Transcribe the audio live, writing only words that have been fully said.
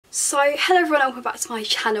So hello everyone, welcome back to my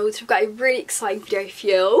channel. So I've got a really exciting video for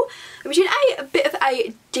you. I'm doing a bit of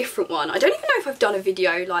a different one. I don't even know if I've done a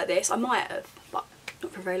video like this. I might have, but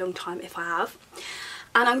not for a very long time if I have.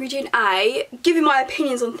 And I'm doing giving my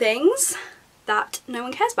opinions on things that no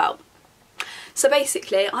one cares about. So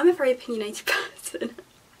basically, I'm a very opinionated person,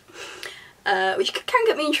 which can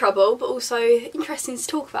get me in trouble, but also interesting to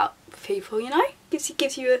talk about with people, you know?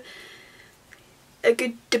 Gives you a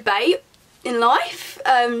good debate in life.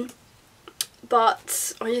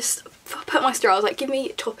 But I just put my story, I was like, give me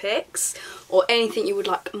topics or anything you would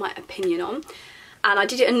like my opinion on, and I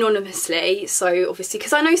did it anonymously. So obviously,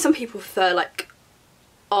 because I know some people prefer like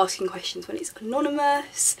asking questions when it's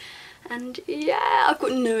anonymous, and yeah, I've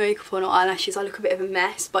got no makeup on or eyelashes, I look a bit of a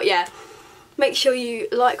mess, but yeah, make sure you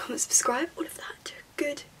like, comment, subscribe, all of that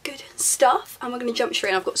good stuff. And we're going to jump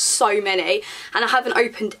straight in. I've got so many and I haven't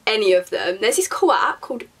opened any of them. There's this cool app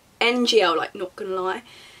called NGL, like not gonna lie,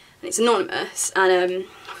 and it's anonymous, and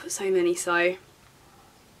I've got so many. So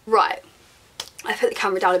right, I put the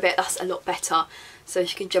camera down a bit, that's a lot better, so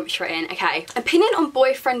you can jump straight in. Okay, opinion on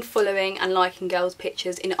boyfriend following and liking girls'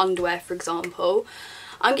 pictures in underwear, for example.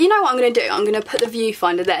 You know what I'm going to do? I'm going to put the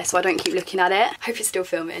viewfinder there so I don't keep looking at it. Hope it's still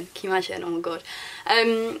filming. Can you imagine? Oh my god.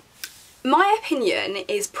 My opinion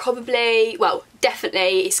is probably, well,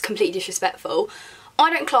 definitely it's completely disrespectful.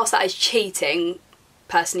 I don't class that as cheating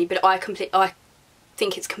personally, but I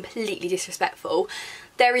think it's completely disrespectful.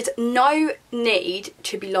 There is no need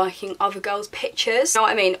to be liking other girls' pictures. You know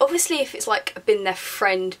what I mean? Obviously, if it's like been their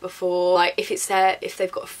friend before, like if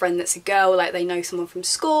they've got a friend that's a girl, like they know someone from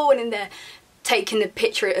school and then they're taking the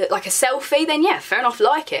picture like a selfie, then yeah, fair enough,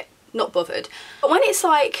 like it. Not bothered. But when it's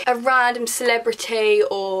like a random celebrity,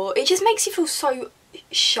 or it just makes you feel so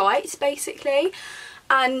shite basically,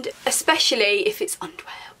 and especially if it's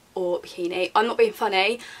underwear or bikini. I'm not being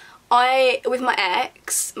funny. With my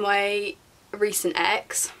ex, my recent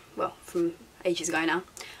ex, well, from ages ago now,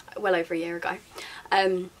 well over a year ago,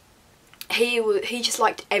 he just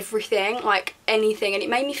liked everything, like anything, and it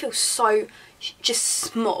made me feel so just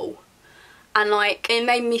small. And like, it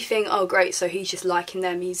made me think, oh great, so he's just liking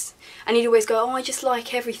them, and he'd always go, oh, I just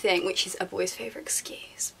like everything, which is a boy's favourite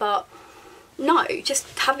excuse. But no,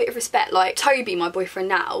 just have a bit of respect. Like Toby, my boyfriend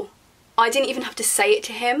now, I didn't even have to say it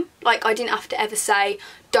to him. Like I didn't have to ever say,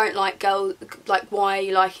 don't like girls, like why are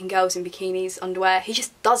you liking girls in bikinis, underwear? He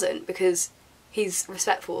just doesn't, because he's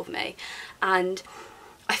respectful of me. And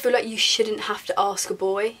I feel like you shouldn't have to ask a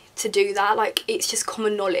boy to do that. Like it's just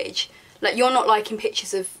common knowledge. Like, you're not liking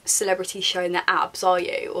pictures of celebrities showing their abs, are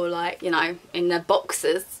you? Or like, you know, in their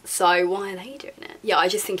boxers. So why are they doing it? Yeah, I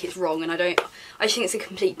just think it's wrong, and I just think it's a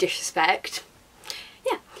complete disrespect.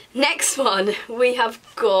 Yeah. Next one we have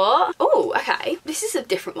got, oh, okay, this is a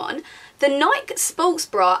different one. The Nike sports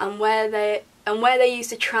bra and where they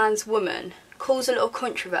used a trans woman caused a little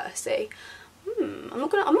controversy. I'm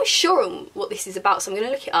not sure on what this is about, so I'm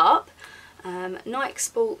gonna look it up. Nike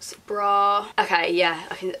sports bra. Okay, yeah,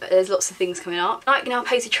 there's lots of things coming up. Nike now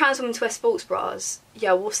pays a trans woman to wear sports bras.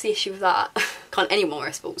 Yeah, what's the issue with that? Can't anyone wear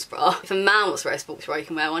a sports bra? If a man wants to wear a sports bra, you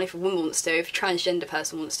can wear one. If a woman wants to, if a transgender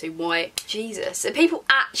person wants to, why? Jesus, are people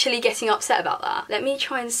actually getting upset about that? Let me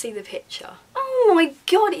try and see the picture. Oh my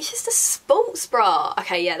god, it's just a sports bra.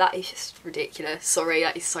 Okay, yeah, that is just ridiculous. Sorry,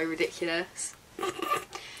 that is so ridiculous.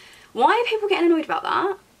 Why are people getting annoyed about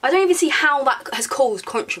that? I don't even see how that has caused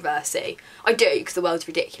controversy. I do, because the world's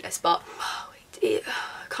ridiculous, but it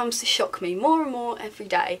comes to shock me more and more every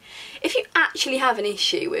day. If you actually have an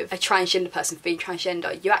issue with a transgender person being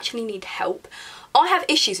transgender, you actually need help. I have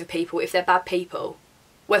issues with people if they're bad people.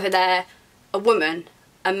 Whether they're a woman,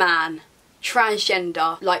 a man,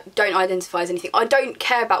 transgender, like don't identify as anything. I don't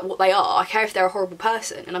care about what they are. I care if they're a horrible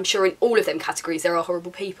person, and I'm sure in all of them categories there are horrible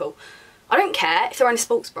people. I don't care if they're in a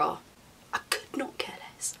sports bra. I could not care.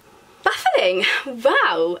 Baffling.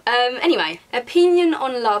 Wow. Anyway, opinion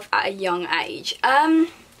on love at a young age. I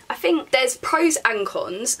think there's pros and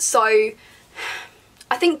cons, so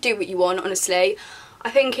I think do what you want, honestly. I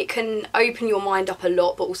think it can open your mind up a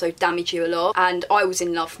lot but also damage you a lot, and I was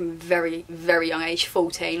in love from a very, very young age,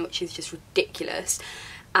 14, which is just ridiculous.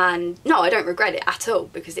 And no, I don't regret it at all,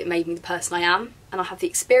 because it made me the person I am, and I have the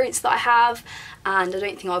experience that I have, and I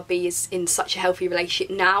don't think I'd be in such a healthy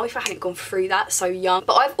relationship now if I hadn't gone through that so young.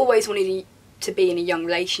 But I've always wanted to be in a young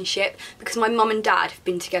relationship, because my mum and dad have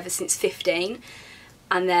been together since 15,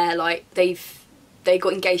 and they're like, they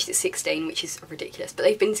got engaged at 16, which is ridiculous, but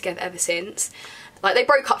they've been together ever since. Like, they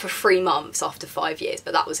broke up for 3 months after 5 years,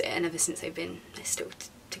 but that was it, and ever since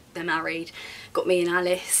they're married, got me and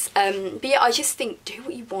Alice. But yeah, I just think do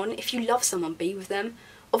what you want. If you love someone, be with them.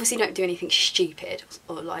 Obviously don't do anything stupid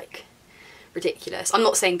or like ridiculous. I'm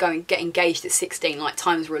not saying go and get engaged at 16, like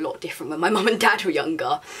times were a lot different when my mum and dad were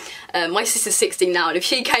younger. My sister's 16 now, and if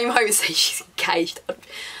she came home and said she's engaged,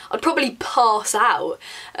 I'd probably pass out.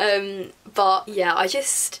 But yeah, I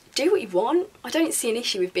just do what you want. I don't see an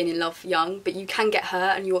issue with being in love young, but you can get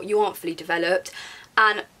hurt and you aren't fully developed.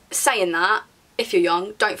 And saying that, if you're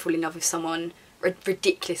young, don't fall in love with someone a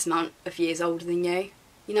ridiculous amount of years older than you.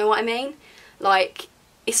 You know what I mean? Like,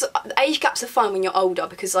 the age gaps are fine when you're older,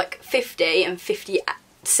 because like 50 and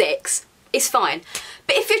 56 is fine.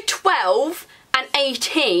 But if you're 12 and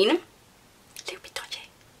 18, a little bit dodgy.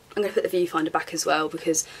 I'm going to put the viewfinder back as well,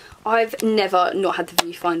 because I've never not had the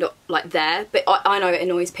viewfinder like there, but I know it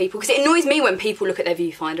annoys people, because it annoys me when people look at their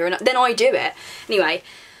viewfinder and then I do it. Anyway,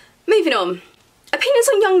 moving on. Opinions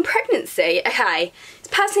on young pregnancy. Okay, it's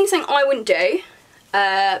personally something I wouldn't do,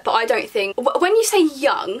 but I don't think, when you say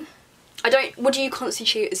young, what do you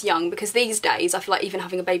constitute as young? Because these days, I feel like even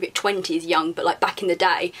having a baby at 20 is young, but like back in the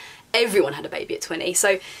day, everyone had a baby at 20.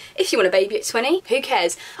 So if you want a baby at 20, who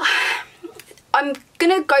cares? I'm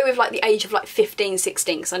gonna go with like the age of like 15,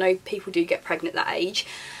 16, because I know people do get pregnant at that age,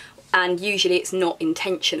 and usually it's not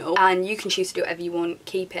intentional, and you can choose to do whatever you want,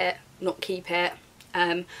 keep it, not keep it.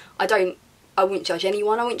 I wouldn't judge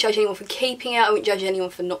anyone. I wouldn't judge anyone for keeping it. I wouldn't judge anyone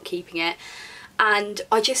for not keeping it. And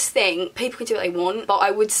I just think people can do what they want, but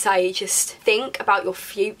I would say just think about your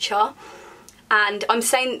future. And I'm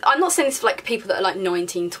not saying this for like people that are like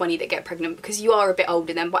 19, 20 that get pregnant, because you are a bit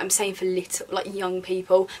older then, but I'm saying for little, like young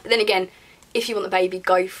people. But then again, if you want the baby,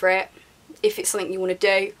 go for it. If it's something you want to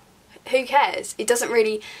do, who cares? It doesn't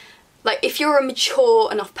really, like, if you're a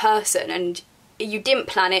mature enough person and you didn't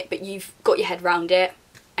plan it, but you've got your head around it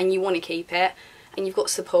and you want to keep it, and you've got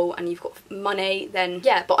support and you've got money, then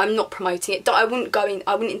yeah. But I'm not promoting it. I wouldn't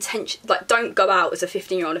don't go out as a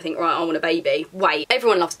 15-year-old and think, right, I want a baby. Wait,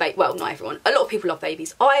 everyone loves babies. Well, not everyone. A lot of people love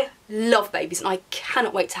babies. I love babies and I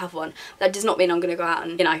cannot wait to have one. That does not mean I'm going to go out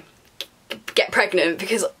and, you know, get pregnant,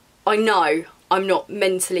 because I know I'm not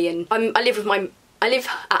mentally, and I live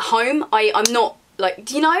at home. I'm not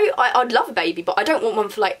like, you know, I'd love a baby, but I don't want one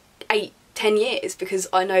for like 8-10 years, because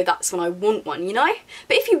I know that's when I want one, you know?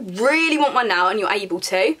 But if you really want one now and you're able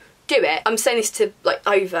to, do it. I'm saying this to like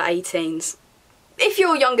over 18s. If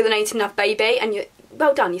you're younger than 18 and have a baby, and you're,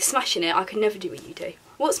 well done, you're smashing it. I could never do what you do.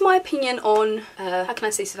 What's my opinion on, how can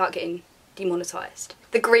I say this without getting demonetised?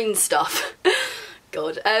 The green stuff.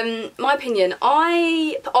 God. My opinion,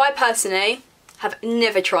 I personally have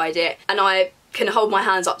never tried it, and I can hold my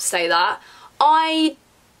hands up to say that. I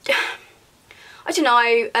don't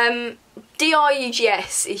know,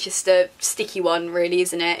 DRUGS is just a sticky one really,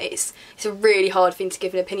 isn't it? It's a really hard thing to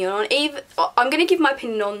give an opinion on. I'm going to give my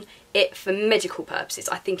opinion on it for medical purposes.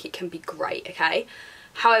 I think it can be great, okay?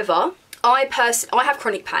 However, I have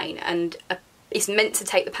chronic pain, and it's meant to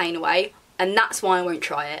take the pain away, and that's why I won't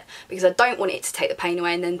try it, because I don't want it to take the pain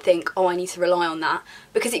away and then think, oh, I need to rely on that,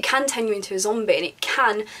 because it can turn you into a zombie, and it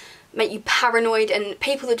can make you paranoid, and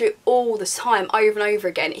people that do it all the time, over and over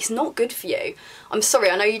again, it's not good for you. I'm sorry,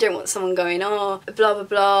 I know you don't want someone going, oh, blah, blah,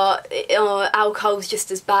 blah, oh, alcohol's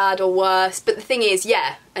just as bad or worse, but the thing is,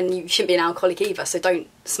 yeah, and you shouldn't be an alcoholic either, so don't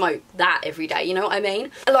smoke that every day, you know what I mean?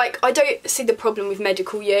 Like, I don't see the problem with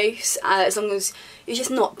medical use, as long as you're just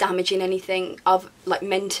not damaging anything of, like,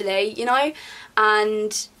 mentally, you know?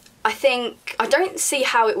 And I don't see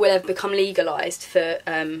how it will ever become legalised for,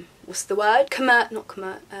 what's the word?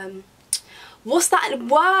 What's that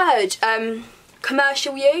word?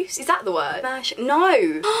 Commercial use? Is that the word? Commercial?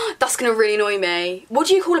 No. That's gonna really annoy me. What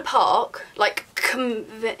do you call a park? Like,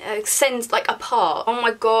 sends like a park. Oh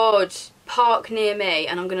my god. Park near me,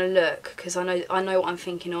 and I'm gonna look, because I know what I'm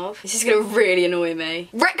thinking of. This is gonna really annoy me.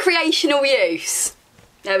 Recreational use.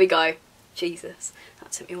 There we go. Jesus.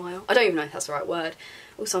 That took me a while. I don't even know if that's the right word.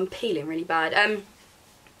 Also, I'm peeling really bad.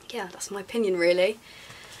 Yeah, that's my opinion really.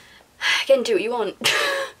 Again, do what you want.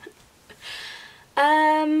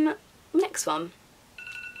 Next one.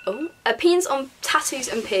 Oh, opinions on tattoos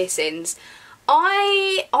and piercings.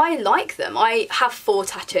 I like them. I have 4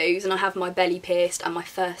 tattoos, and I have my belly pierced and my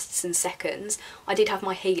firsts and seconds. I did have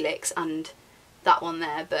my helix and that one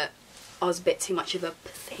there, but I was a bit too much of a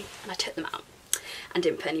pussy and I took them out and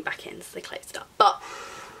didn't put any back in, so they closed up. But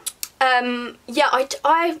yeah,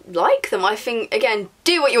 I like them. I think, again,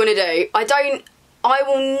 do what you want to do. I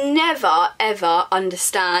will never ever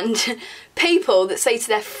understand people that say to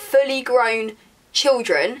their fully grown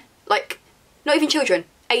children, like, not even children,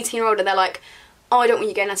 18-year-old, and they're like, oh, I don't want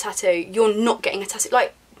you getting a tattoo. You're not getting a tattoo.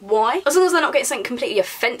 Like, why? As long as they're not getting something completely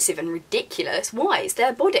offensive and ridiculous, why? It's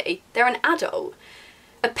their body. They're an adult.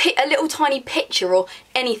 A little tiny picture or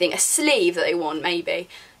anything, a sleeve that they want maybe.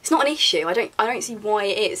 It's not an issue. I don't see why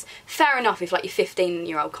it is. Fair enough if like your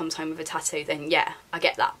 15-year-old comes home with a tattoo, then yeah, I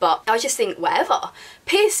get that. But I just think whatever.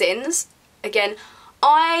 Piercings, again,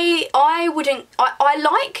 I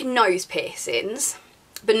like nose piercings,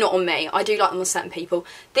 but not on me. I do like them on certain people.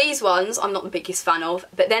 These ones I'm not the biggest fan of,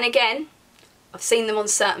 but then again, I've seen them on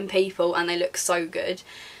certain people and they look so good.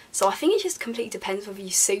 So I think it just completely depends whether you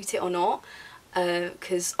suit it or not.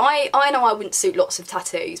 Because I know I wouldn't suit lots of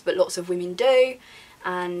tattoos, but lots of women do,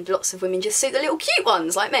 and lots of women just suit the little cute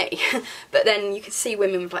ones like me. But then you can see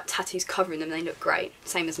women with like tattoos covering them, they look great,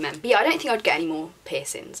 same as men. But yeah, I don't think I'd get any more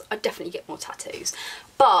piercings. I'd definitely get more tattoos,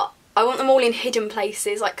 but I want them all in hidden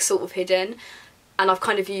places, like sort of hidden, and I've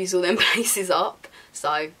kind of used all them places up,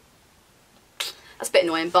 so that's a bit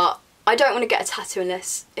annoying. But I don't want to get a tattoo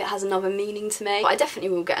unless it has another meaning to me. But I definitely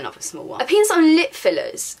will get another small one. Opinions on lip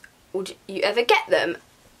fillers. Would you ever get them?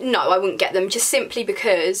 No, I wouldn't get them, just simply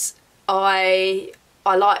because I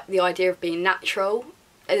like the idea of being natural.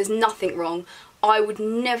 There's nothing wrong. I would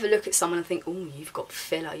never look at someone and think, oh, you've got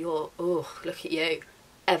filler, oh, look at you.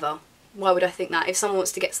 Ever. Why would I think that? If someone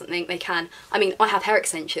wants to get something, they can. I mean, I have hair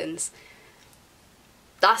extensions.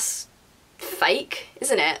 That's fake,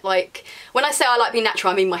 isn't it? Like, when I say I like being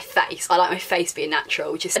natural, I mean my face. I like my face being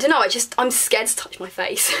natural. Just, I don't know, I'm scared to touch my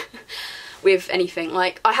face. With anything.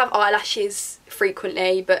 Like, I have eyelashes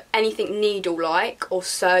frequently, but anything needle-like or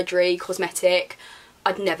surgery, cosmetic,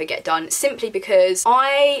 I'd never get done, simply because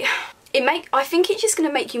I think it's just going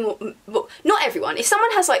to make you more, not everyone. If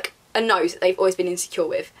someone has like a nose that they've always been insecure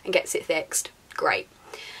with and gets it fixed, great.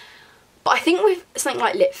 But I think with something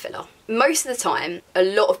like lip filler, most of the time, a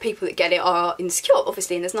lot of people that get it are insecure,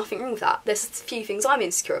 obviously, and there's nothing wrong with that. There's a few things I'm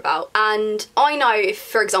insecure about. And I know if,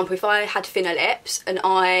 for example, if I had thinner lips and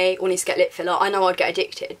I wanted to get lip filler, I know I'd get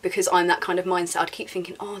addicted, because I'm that kind of mindset. I'd keep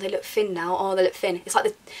thinking, oh, they look thin now, oh, they look thin. It's like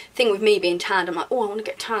the thing with me being tanned. I'm like, oh, I want to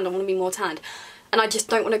get tanned, I want to be more tanned. And I just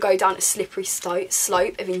don't want to go down a slippery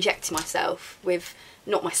slope of injecting myself with,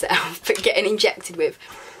 not myself, but getting injected with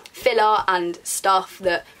filler and stuff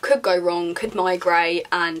that could go wrong, could migrate,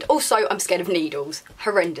 and also I'm scared of needles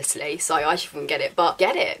horrendously, so I just wouldn't get it. But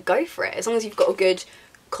get it, go for it, as long as you've got a good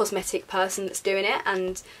cosmetic person that's doing it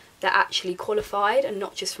and they're actually qualified and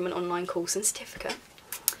not just from an online course and certificate,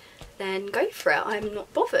 then go for it. I'm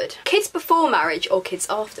not bothered. Kids before marriage or kids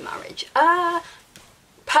after marriage?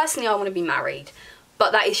 Personally, I want to be married.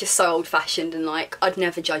 But that is just so old-fashioned, and like, I'd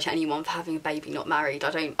never judge anyone for having a baby not married. I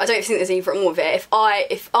don't think there's anything wrong with it.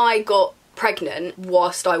 If I got pregnant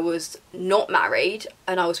whilst I was not married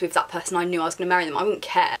and I was with that person, I knew I was going to marry them, I wouldn't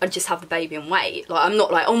care. I'd just have the baby and wait. Like, I'm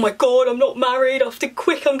not like, oh my god, I'm not married, I have to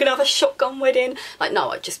quick, I'm going to have a shotgun wedding. Like, no,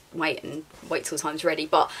 I'd just wait till time's ready.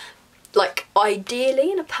 But like,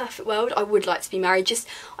 ideally, in a perfect world, I would like to be married. Just,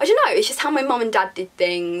 I don't know, it's just how my mum and dad did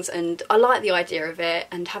things, and I like the idea of it,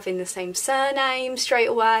 and having the same surname straight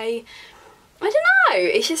away. I don't know,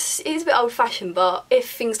 it's a bit old-fashioned, but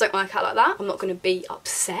if things don't work out like that, I'm not going to be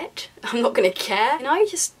upset. I'm not going to care. You know,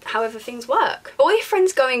 just however things work.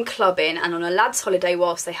 Boyfriends going clubbing and on a lad's holiday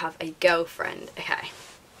whilst they have a girlfriend. Okay.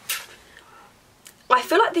 I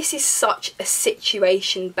feel like this is such a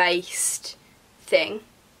situation-based thing.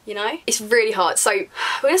 You know, it's really hard. So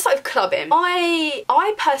we're gonna start with clubbing.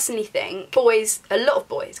 I personally think a lot of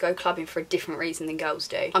boys go clubbing for a different reason than girls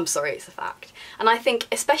do. I'm sorry, it's a fact. And I think,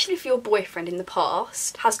 especially if your boyfriend in the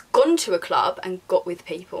past has gone to a club and got with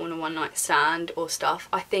people on a one-night stand or stuff,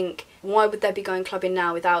 I think, why would they be going clubbing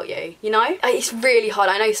now without you? You know, it's really hard.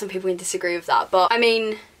 I know some people can disagree with that, but I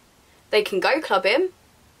mean, they can go clubbing.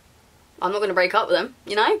 I'm not gonna break up with them,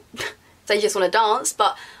 you know. They just want to dance,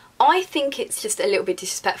 but I think it's just a little bit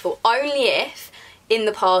disrespectful, only if in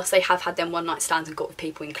the past they have had them one night stands and got with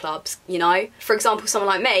people in clubs, you know? For example, someone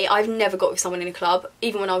like me, I've never got with someone in a club,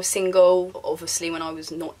 even when I was single. Obviously when I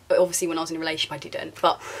was in a relationship I didn't,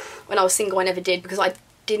 but when I was single I never did, because I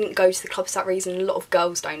didn't go to the clubs for that reason. A lot of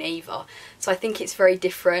girls don't either. So I think it's very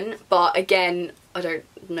different, but again, I don't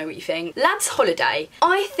know what you think. Lads' holiday,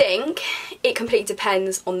 I think it completely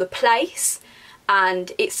depends on the place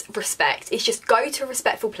and it's respect. It's just go to a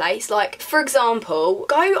respectful place. Like, for example,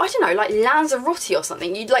 go, I don't know, like Lanzarote or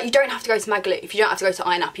something. You don't have to go to Magaluf, you don't have to go to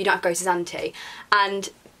Iron Up, you don't have to go to Zante. And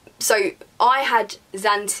so I had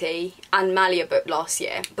Zante and Malia booked last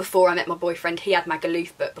year before I met my boyfriend. He had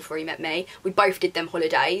Magaluf booked before he met me. We both did them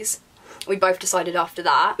holidays. We both decided after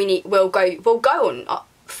that we'll go on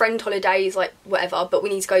friend holidays, like whatever, but we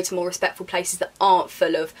need to go to more respectful places that aren't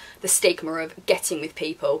full of the stigma of getting with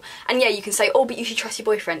people. And yeah, you can say, oh, but you should trust your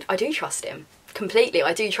boyfriend. I do trust him completely,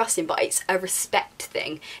 I do trust him, but it's a respect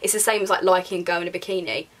thing. It's the same as like liking a girl in a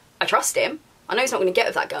bikini. I trust him. I know he's not going to get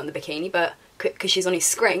with that girl in the bikini, but because she's on his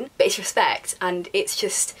screen, but it's respect. And it's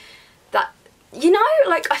just that, you know,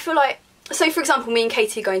 like, I feel like, so for example, me and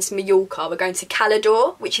Katie are going to Mallorca, we're going to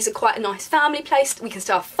Calador, which is quite a nice family place. We can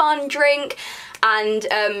still have fun, drink, and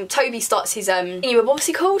Toby starts his, what's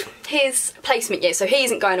he called? His placement year, so he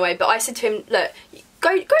isn't going away, but I said to him, look, go,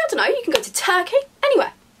 I don't know, you can go to Turkey,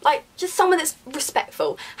 anywhere. Like, just somewhere that's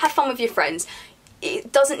respectful, have fun with your friends.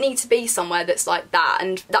 It doesn't need to be somewhere that's like that,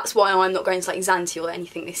 and that's why I'm not going to like Zante or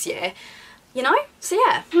anything this year, you know? So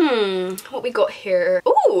yeah. What we got here?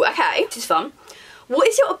 Ooh, okay, this is fun. What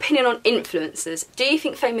is your opinion on influencers? Do you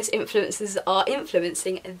think famous influencers are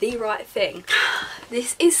influencing the right thing?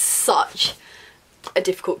 This is such a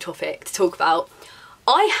difficult topic to talk about.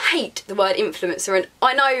 I hate the word influencer, and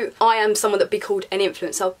I know I am someone that'd be called an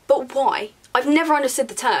influencer, but why? I've never understood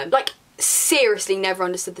the term. Like, seriously never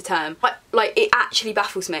understood the term. Like it actually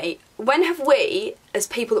baffles me. When have we, as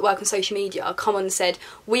people that work on social media, come on and said,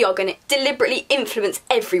 we are going to deliberately influence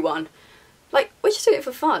everyone? Like, we're just doing it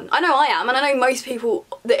for fun. I know I am, and I know most people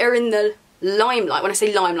that are in the limelight. When I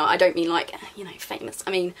say limelight, I don't mean like, you know, famous.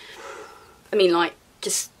 I mean like,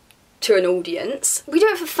 just to an audience. We do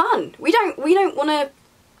it for fun. We don't want to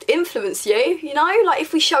influence you, you know? Like,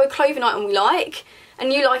 if we show a clothing item we like,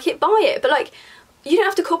 and you like it, buy it. But like, you don't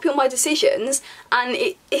have to copy all my decisions. And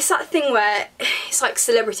it's that thing where, it's like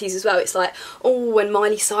celebrities as well. It's like, oh, when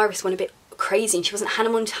Miley Cyrus went a bit crazy and she wasn't Hannah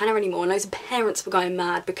Montana anymore, and loads of parents were going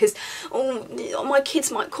mad because, oh, my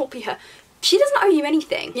kids might copy her. She doesn't owe you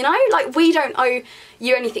anything, you know? Like, we don't owe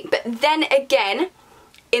you anything. But then again,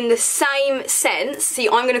 in the same sense, see,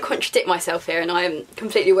 I'm going to contradict myself here, and I am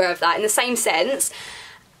completely aware of that. In the same sense,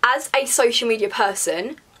 as a social media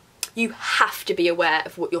person, you have to be aware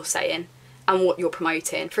of what you're saying and what you're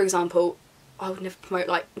promoting. For example, I would never promote,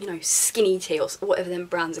 like, you know, skinny tea or whatever them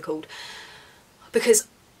brands are called, because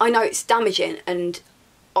I know it's damaging, and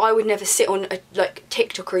I would never sit on a like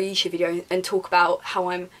TikTok or a YouTube video and talk about how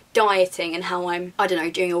I'm dieting and how I'm, I don't know,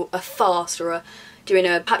 doing a fast or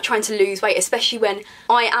trying to lose weight, especially when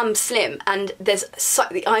I am slim and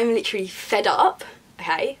I'm literally fed up,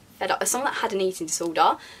 okay? Fed up. As someone that had an eating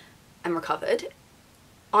disorder and recovered,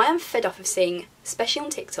 I am fed up of seeing, especially on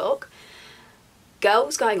TikTok,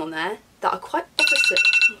 girls going on there that are quite obviously,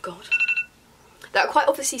 oh God, that are quite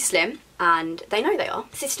obviously slim, and they know they are,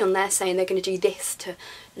 sitting on there saying they're going to do this to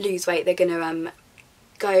lose weight, they're going to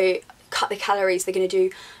go cut the calories, they're going to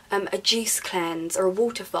do a juice cleanse or a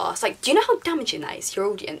water fast. Like, do you know how damaging that is to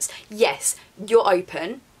your audience? Yes, you're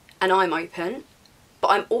open and I'm open,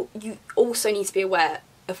 but you also need to be aware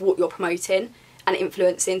of what you're promoting and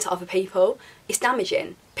influencing to other people. It's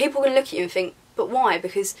damaging. People are going to look at you and think, but why?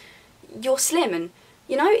 Because you're slim, and,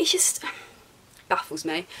 you know, it just baffles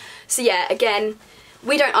me. So yeah, again,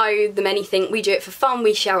 we don't owe them anything. We do it for fun,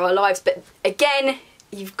 we share our lives, but again,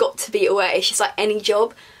 you've got to be aware. It's just like any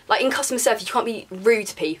job. Like, in customer service, you can't be rude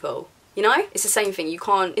to people, you know? It's the same thing. You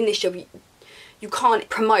can't, in this job, you can't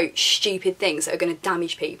promote stupid things that are going to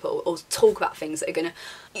damage people, or talk about things that are going to,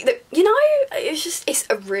 you know? It's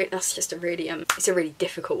a really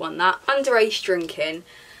difficult one, that. Underage drinking,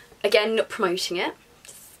 again, not promoting it,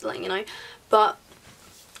 just letting you know, but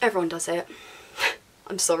everyone does it.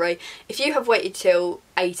 I'm sorry. If you have waited till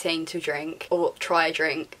 18 to drink or try a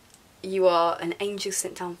drink, you are an angel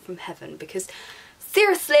sent down from heaven, because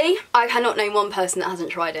seriously, I cannot name one person that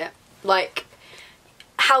hasn't tried it. Like,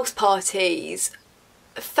 house parties,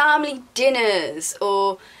 family dinners,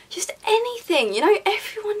 or just anything, you know,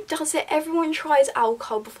 everyone does it. Everyone tries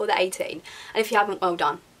alcohol before they're 18, and if you haven't, well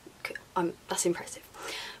done. That's impressive.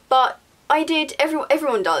 But I did,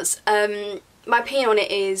 everyone does. My opinion on it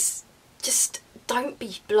is, just don't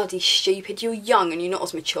be bloody stupid. You're young and you're not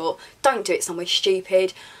as mature. Don't do it somewhere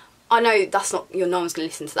stupid. I know that's not, no one's going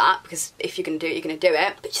to listen to that, because if you're going to do it, you're going to do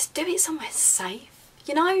it. But just do it somewhere safe,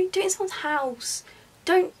 you know? Do it in someone's house.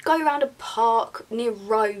 Don't go around a park near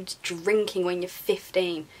roads drinking when you're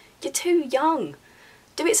 15. You're too young.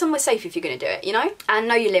 Do it somewhere safe if you're going to do it, you know? And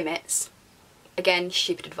know your limits. Again,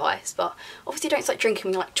 stupid advice, but obviously don't start drinking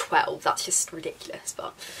when you're like 12. That's just ridiculous,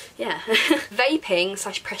 but yeah.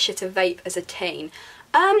 Vaping / pressure to vape as a teen.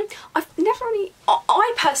 I've never really,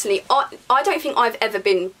 I personally, I don't think I've ever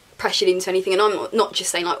been pressured into anything, and I'm not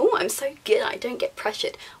just saying like, oh, I'm so good, I don't get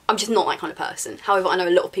pressured. I'm just not that kind of person. However, I know a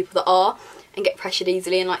lot of people that are and get pressured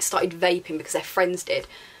easily, and like started vaping because their friends did.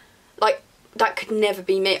 Like, that could never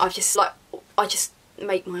be me. I just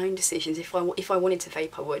make my own decisions. If I wanted to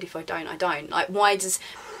vape, I would. If I don't, I don't. Like, why does,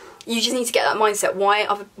 you just need to get that mindset.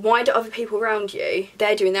 Why do other people around you,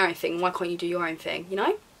 they're doing their own thing, why can't you do your own thing, you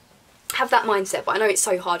know? Have that mindset. But I know it's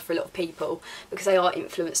so hard for a lot of people because they are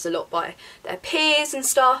influenced a lot by their peers and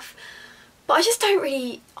stuff, but I just don't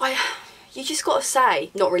really, you just gotta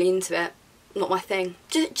say, not really into it, not my thing.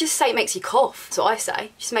 Just say it makes you cough. That's what I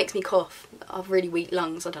say. Just makes me cough. I have really weak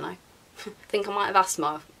lungs, I don't know. I think I might have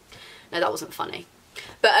asthma. No, that wasn't funny.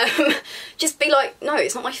 But just be like, no,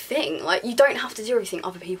 it's not my thing. Like, you don't have to do everything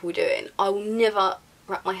other people are doing. I will never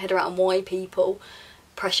wrap my head around why people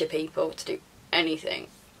pressure people to do anything.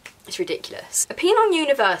 It's ridiculous. Opinion on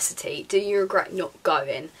university. Do you regret not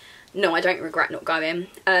going? No, I don't regret not going.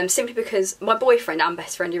 Simply because my boyfriend and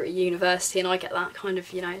best friend are at university and I get that kind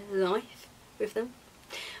of, you know, life with them.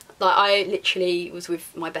 Like, I literally was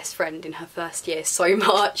with my best friend in her first year so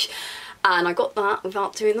much and I got that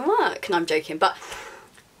without doing the work. And I'm joking, but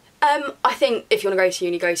I think if you want to go to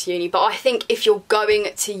uni, go to uni. But I think if you're going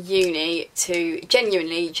to uni to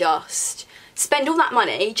genuinely just spend all that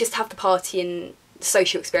money, just have the party and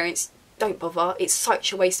social experience, don't bother. It's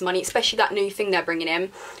such a waste of money, especially that new thing they're bringing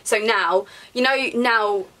in. So now, you know,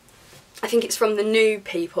 now I think it's from the new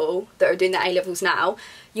people that are doing their A-levels now,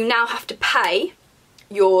 you now have to pay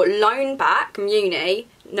your loan back from uni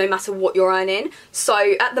no matter what you're earning.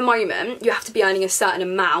 So at the moment you have to be earning a certain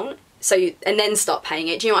amount, and then start paying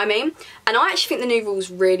it. Do you know what I mean? And I actually think the new rule's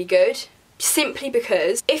really good, simply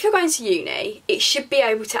because if you're going to uni, it should be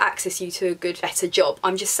able to access you to a good, better job.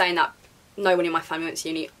 I'm just saying that no one in my family went to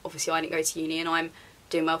uni. Obviously I didn't go to uni and I'm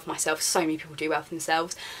doing well for myself. So many people do well for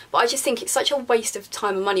themselves. But I just think it's such a waste of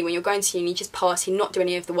time and money when you're going to uni, just partying, not doing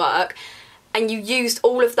any of the work, and you used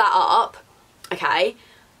all of that up, okay?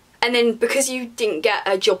 And then because you didn't get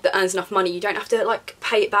a job that earns enough money, you don't have to, like,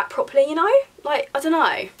 pay it back properly, you know? Like, I don't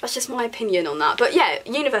know. That's just my opinion on that. But yeah,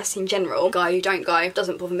 university in general, go, don't go,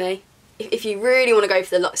 doesn't bother me. If you really want to go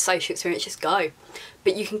for the social experience, just go.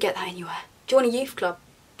 But you can get that anywhere. Join a youth club.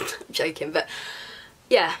 I'm joking, but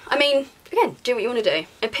yeah, I mean, again, do what you want to do.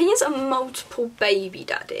 Opinions on multiple baby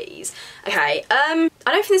daddies. Okay, I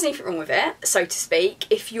don't think there's anything wrong with it, so to speak,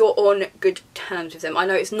 if you're on good terms with them. I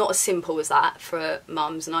know it's not as simple as that for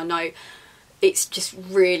mums, and I know it's just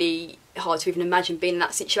really hard to even imagine being in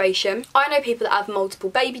that situation. I know people that have multiple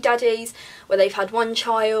baby daddies, where they've had one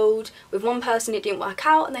child with one person, it didn't work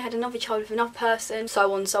out, and they had another child with another person,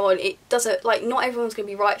 so on, so on. It doesn't, like, not everyone's going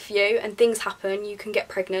to be right for you, and things happen. You can get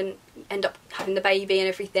pregnant, end up having the baby and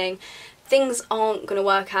everything. Things aren't going to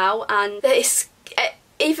work out, and it's,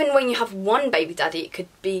 even when you have one baby daddy, it could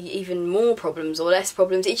be even more problems or less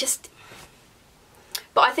problems. It just,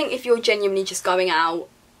 but I think if you're genuinely just going out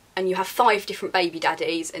and you have 5 different baby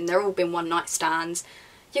daddies and they're all been one night stands,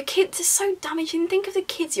 your kids are so damaging. Think of the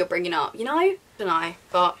kids you're bringing up, you know? I don't know,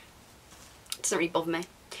 but it doesn't really bother me.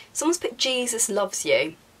 Someone's put Jesus loves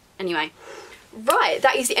you. Anyway, right,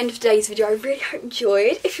 that is the end of today's video. I really hope you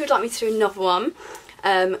enjoyed. If you would like me to do another one,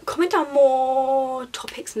 comment down more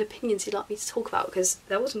topics and opinions you'd like me to talk about, because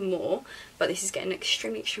there was more, but this is getting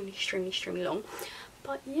extremely long.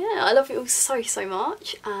 But yeah, I love you all so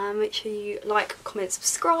much. Make sure you like, comment,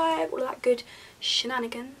 subscribe, all that good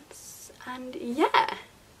shenanigans. And yeah,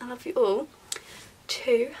 I love you all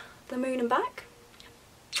to the moon and back.